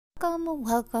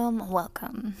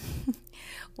Welcome.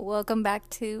 Welcome back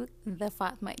to the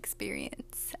Fatma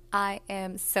Experience. I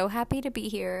am so happy to be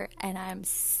here and I'm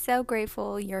so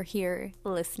grateful you're here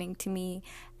listening to me,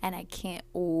 and I can't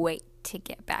wait to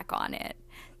get back on it.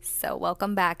 So,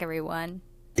 welcome back, everyone.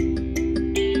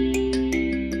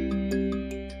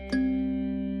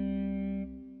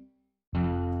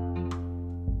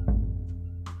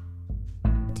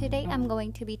 Today, I'm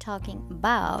going to be talking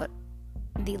about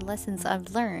the lessons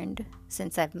I've learned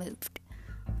since I've moved.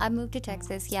 I moved to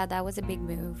Texas. Yeah, that was a big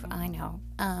move. I know.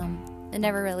 I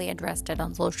never really addressed it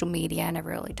on social media. I never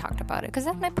really talked about it because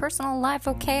that's my personal life,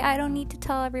 okay? I don't need to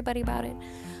tell everybody about it.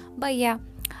 But yeah,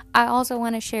 I also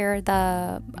want to share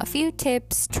a few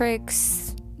tips,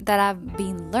 tricks that I've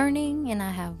been learning and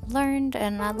I have learned,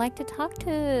 and I'd like to talk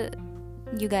to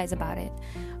you guys about it.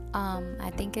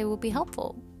 I think it will be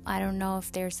helpful. I don't know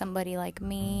if there's somebody like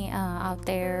me out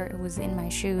there who's in my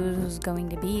shoes, who's going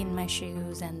to be in my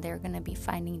shoes, and they're going to be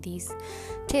finding these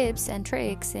tips and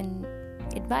tricks and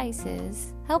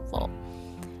advices helpful.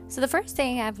 So the first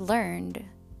thing I've learned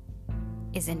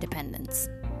is independence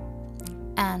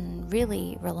and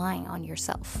really relying on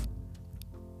yourself.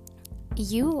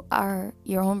 You are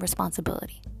your own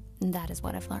responsibility, and that is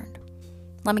what I've learned.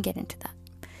 Let me get into that.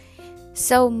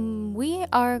 So we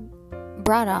are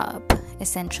brought up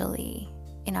essentially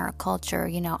in our culture.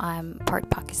 I'm part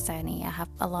Pakistani. I have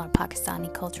a lot of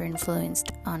Pakistani culture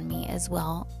influenced on me, as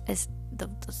well as the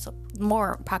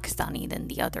more Pakistani than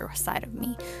the other side of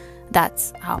me.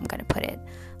 That's how I'm going to put it.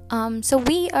 So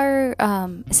we are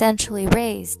essentially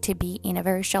raised to be in a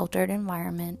very sheltered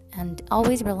environment and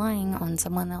always relying on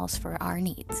someone else for our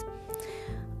needs.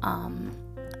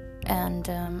 And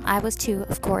I was too,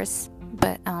 of course,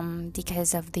 but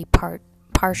because of the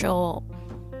partial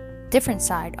different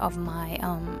side of my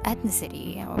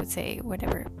ethnicity, I would say,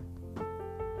 whatever,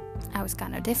 I was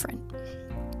kind of different.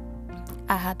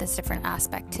 I had this different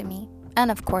aspect to me, and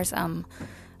of course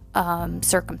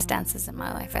circumstances in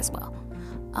my life as well.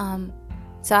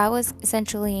 So I was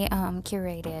essentially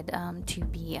curated to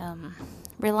be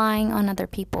relying on other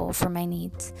people for my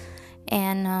needs,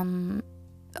 and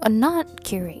not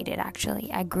curated,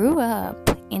 actually. I grew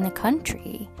up in a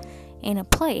country, in a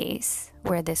place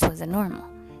where this was a normal,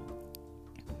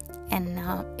 and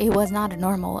it was not a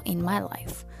normal in my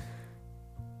life.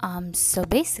 So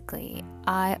basically,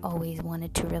 I always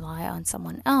wanted to rely on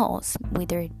someone else,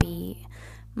 whether it be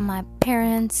my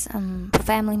parents,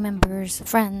 family members,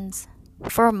 friends,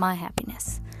 for my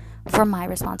happiness, for my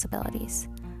responsibilities.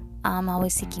 I'm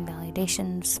always seeking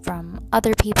validations from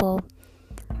other people,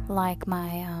 like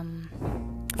my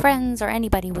friends or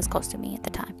anybody who was close to me at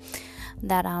the time.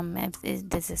 That if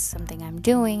this is something I'm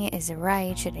doing, is it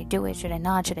right? Should I do it? Should I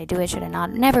not? Should I do it? Should I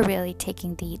not? Never really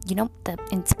taking the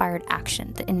inspired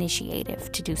action, the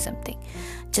initiative to do something.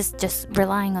 Just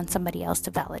relying on somebody else to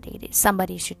validate it.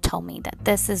 Somebody should tell me that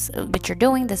this is what you're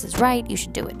doing, this is right, you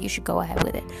should do it, you should go ahead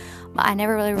with it. But I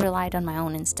never really relied on my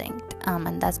own instinct,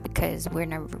 and that's because we're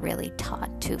never really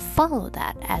taught to follow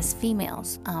that as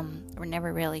females. We're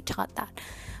never really taught that.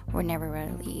 We're never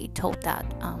really told that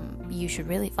you should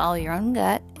really follow your own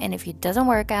gut, and if it doesn't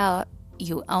work out,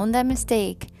 you own that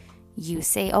mistake. You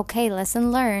say, okay,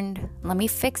 lesson learned, let me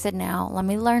fix it now, let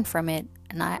me learn from it.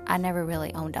 And I never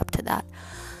really owned up to that.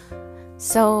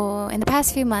 So in the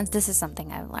past few months, this is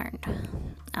something I've learned,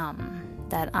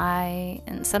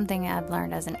 and something I've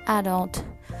learned as an adult,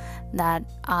 that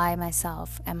I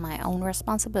myself am my own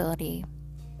responsibility.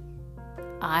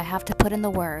 I have to put in the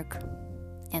work,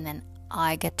 and then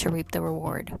I get to reap the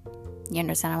reward. You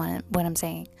understand what I'm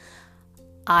saying?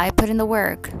 I put in the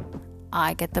work,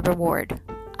 I get the reward.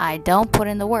 I don't put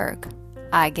in the work,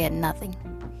 I get nothing.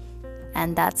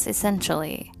 And that's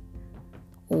essentially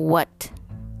what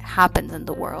happens in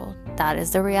the world. That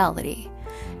is the reality.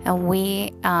 And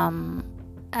we,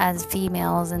 as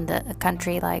females in the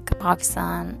country like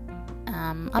Pakistan,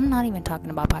 I'm not even talking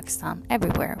about Pakistan,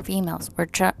 everywhere, females,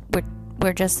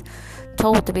 we're just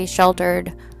told to be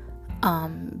sheltered,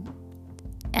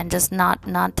 and just not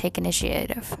take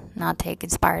initiative, not take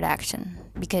inspired action,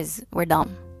 because we're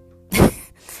dumb.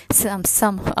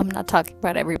 I'm not talking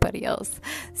about everybody else.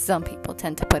 Some people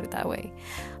tend to put it that way.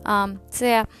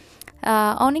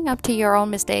 Owning up to your own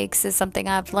mistakes is something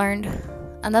I've learned,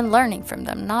 and then learning from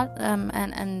them, not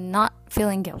and not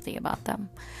feeling guilty about them.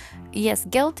 Yes,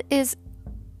 guilt is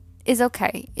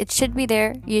okay. It should be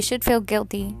there. You should feel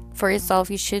guilty for yourself.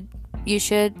 You should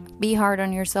be hard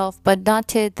on yourself, but not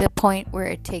to the point where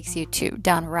it takes you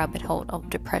down a rabbit hole of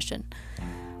depression.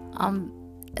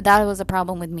 That was a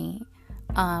problem with me.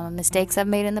 mistakes I've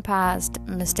made in the past,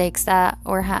 mistakes that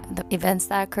or the events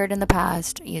that occurred in the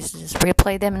past. I used to just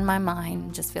replay them in my mind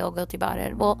and just feel guilty about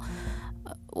it. Well,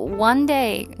 not one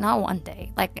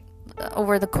day, like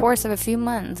over the course of a few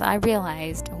months, I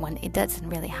realized when it doesn't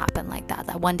really happen like that.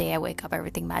 That one day I wake up,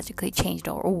 everything magically changed,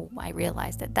 or I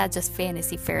realized that that's just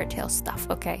fantasy fairy tale stuff.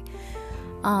 Okay,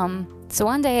 so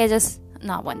one day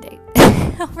not one day,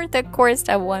 over the course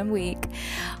of 1 week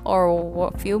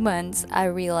or a few months, I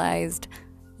realized,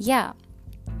 yeah,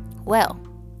 well,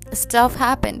 stuff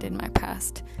happened in my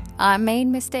past. I made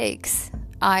mistakes.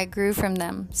 I grew from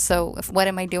them. So what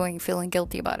am I doing feeling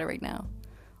guilty about it right now?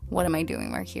 What am I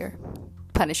doing right here?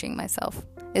 Punishing myself.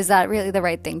 Is that really the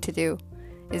right thing to do?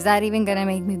 Is that even going to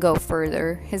make me go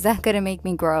further? Is that going to make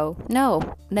me grow?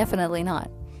 No, definitely not.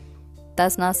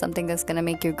 That's not something that's going to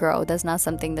make you grow. That's not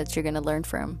something that you're going to learn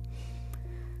from.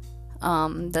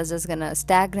 That's just going to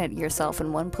stagnate yourself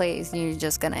in one place. You're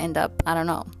just going to end up, I don't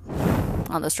know,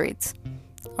 on the streets.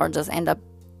 Or just end up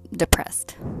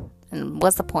depressed. And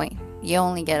what's the point? You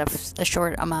only get a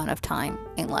short amount of time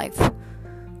in life.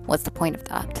 What's the point of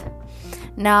that?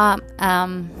 Now,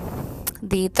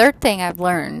 the third thing I've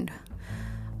learned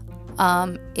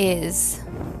is,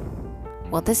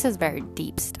 well, this is very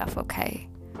deep stuff, okay?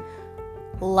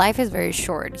 Life is very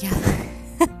short. Yeah.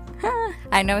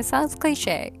 I know it sounds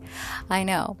cliche. I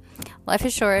know. Life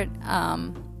is short,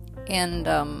 and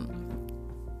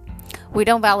we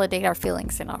don't validate our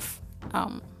feelings enough.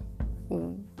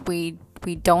 We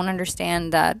don't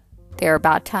understand that there are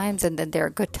bad times and then there are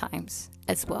good times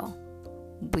as well.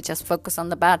 We just focus on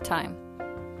the bad time.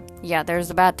 Yeah,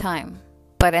 there's a bad time.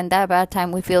 But in that bad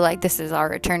time, we feel like this is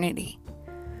our eternity.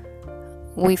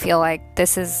 We feel like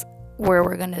this is where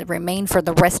we're going to remain for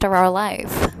the rest of our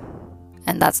life.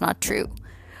 And that's not true.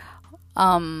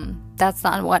 That's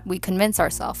not what we convince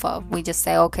ourselves of. We just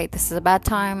say, okay, this is a bad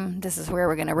time. This is where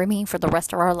we're going to remain for the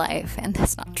rest of our life. And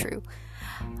that's not true.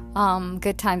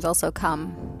 Good times also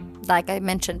come. Like I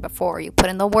mentioned before, you put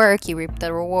in the work, you reap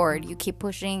the reward. You keep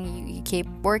pushing, you keep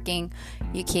working.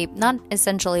 You keep, not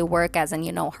essentially work as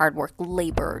in, hard work,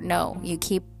 labor. No, you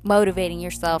keep motivating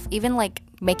yourself. Even like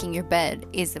making your bed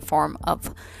is a form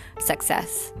of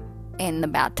success in the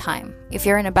bad time. If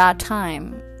you're in a bad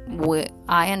time,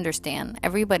 I understand.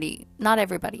 Not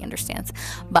everybody understands,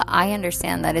 but I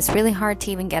understand that it's really hard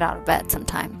to even get out of bed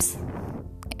sometimes.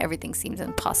 Everything seems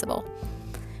impossible.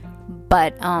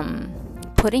 But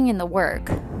putting in the work,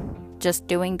 just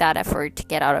doing that effort to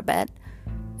get out of bed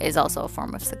is also a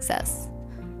form of success.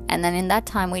 And then in that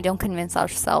time, we don't convince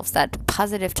ourselves that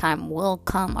positive time will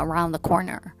come around the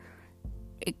corner.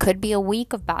 It could be a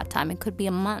week of bad time. It could be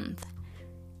a month.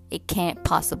 It can't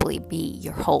possibly be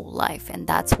your whole life. And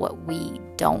that's what we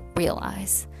don't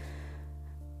realize.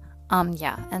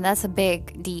 And that's a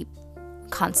big, deep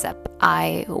concept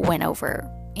I went over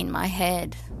in my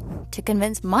head to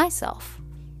convince myself.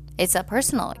 It's a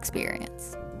personal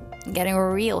experience. I'm getting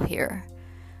real here.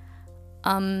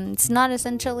 It's not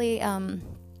essentially,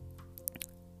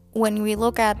 when we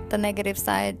look at the negative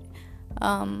side,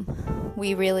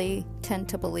 we really tend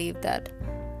to believe that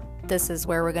this is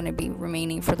where we're going to be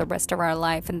remaining for the rest of our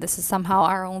life and this is somehow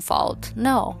our own fault.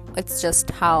 No, it's just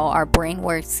how our brain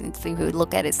works. If we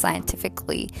look at it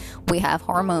scientifically, we have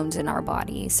hormones in our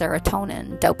body,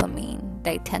 serotonin, dopamine.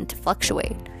 They tend to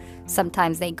fluctuate.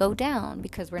 Sometimes they go down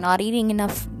because we're not eating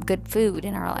enough good food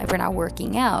in our life. We're not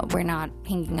working out. We're not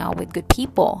hanging out with good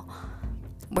people.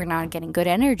 We're not getting good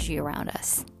energy around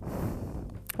us.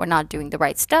 We're not doing the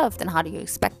right stuff. Then how do you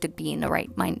expect to be in the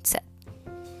right mindset?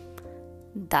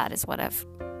 That is what I've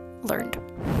learned.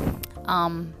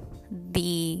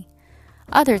 The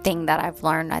other thing that I've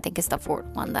learned, I think is the fourth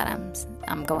one that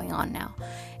I'm going on now,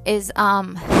 is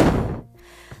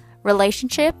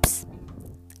relationships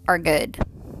are good.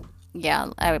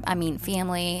 Yeah, I mean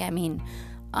family,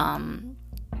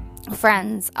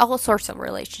 friends, all sorts of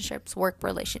relationships, work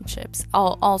relationships,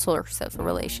 all sorts of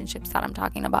relationships that I'm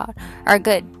talking about are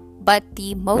good. But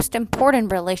the most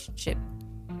important relationship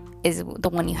is the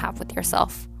one you have with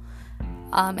yourself.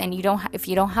 And if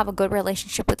you don't have a good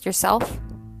relationship with yourself,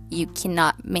 you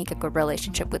cannot make a good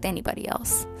relationship with anybody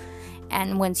else.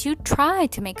 And once you try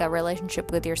to make a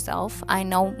relationship with yourself, I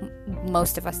know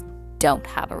most of us don't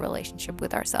have a relationship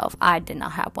with ourselves. I did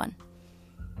not have one.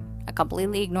 I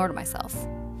completely ignored myself.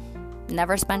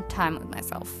 Never spent time with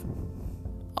myself.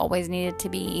 Always needed to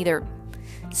be either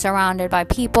surrounded by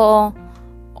people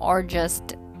or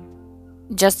just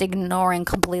ignoring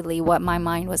completely what my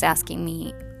mind was asking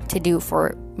me to do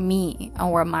for me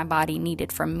or what my body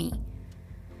needed from me.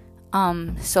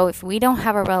 So if we don't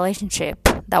have a relationship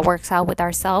that works out with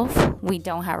ourselves, we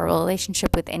don't have a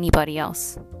relationship with anybody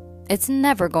else. It's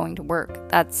never going to work.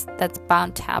 That's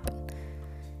bound to happen.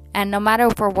 And no matter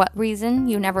for what reason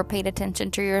you never paid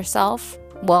attention to yourself,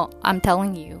 well, I'm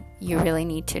telling you, you really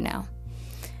need to now.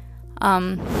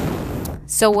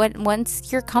 So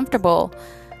once you're comfortable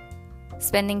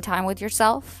spending time with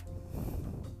yourself,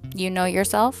 you know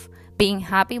yourself, being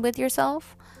happy with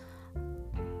yourself,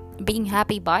 being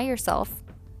happy by yourself,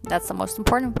 that's the most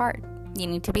important part. You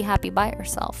need to be happy by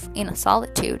yourself in a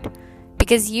solitude,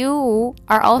 because you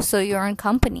are also your own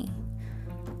company.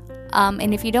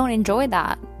 And if you don't enjoy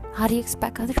that, how do you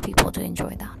expect other people to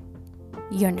enjoy that?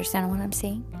 You understand what I'm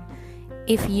saying?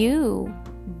 If you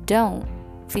don't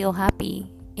feel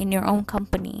happy in your own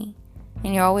company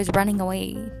and you're always running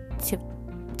away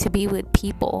to be with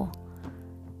people,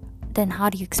 then how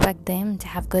do you expect them to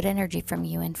have good energy from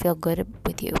you and feel good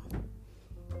with you?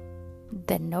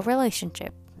 Then no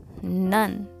relationship,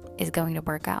 none is going to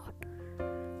work out.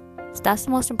 So that's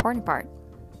the most important part.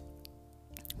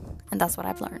 And that's what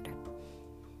I've learned.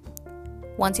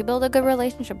 Once you build a good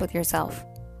relationship with yourself,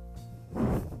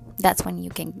 that's when you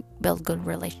can build good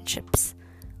relationships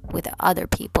with other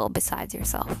people besides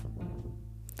yourself.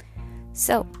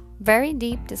 So, very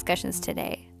deep discussions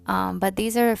today. But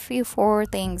these are a few 4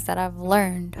 things that I've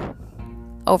learned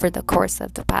over the course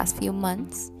of the past few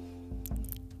months.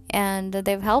 And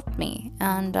they've helped me.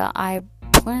 And I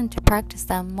plan to practice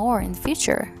them more in the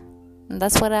future. And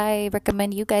that's what I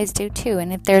recommend you guys do too.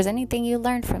 And if there's anything you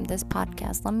learned from this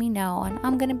podcast, let me know. And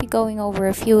I'm going to be going over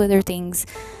a few other things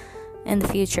in the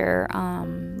future,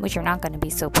 which are not going to be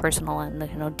so personal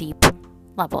and deep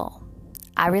level.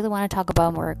 I really want to talk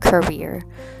about more career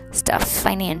stuff,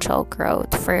 financial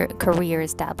growth, for career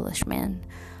establishment,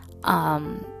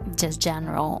 just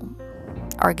general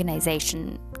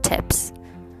organization tips,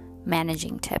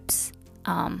 managing tips,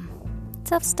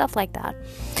 stuff like that.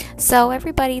 So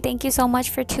everybody, thank you so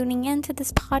much for tuning in to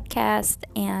this podcast,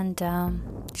 and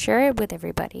share it with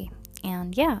everybody.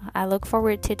 And yeah, I look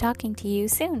forward to talking to you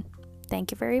soon.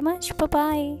 Thank you very much.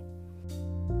 Bye-bye.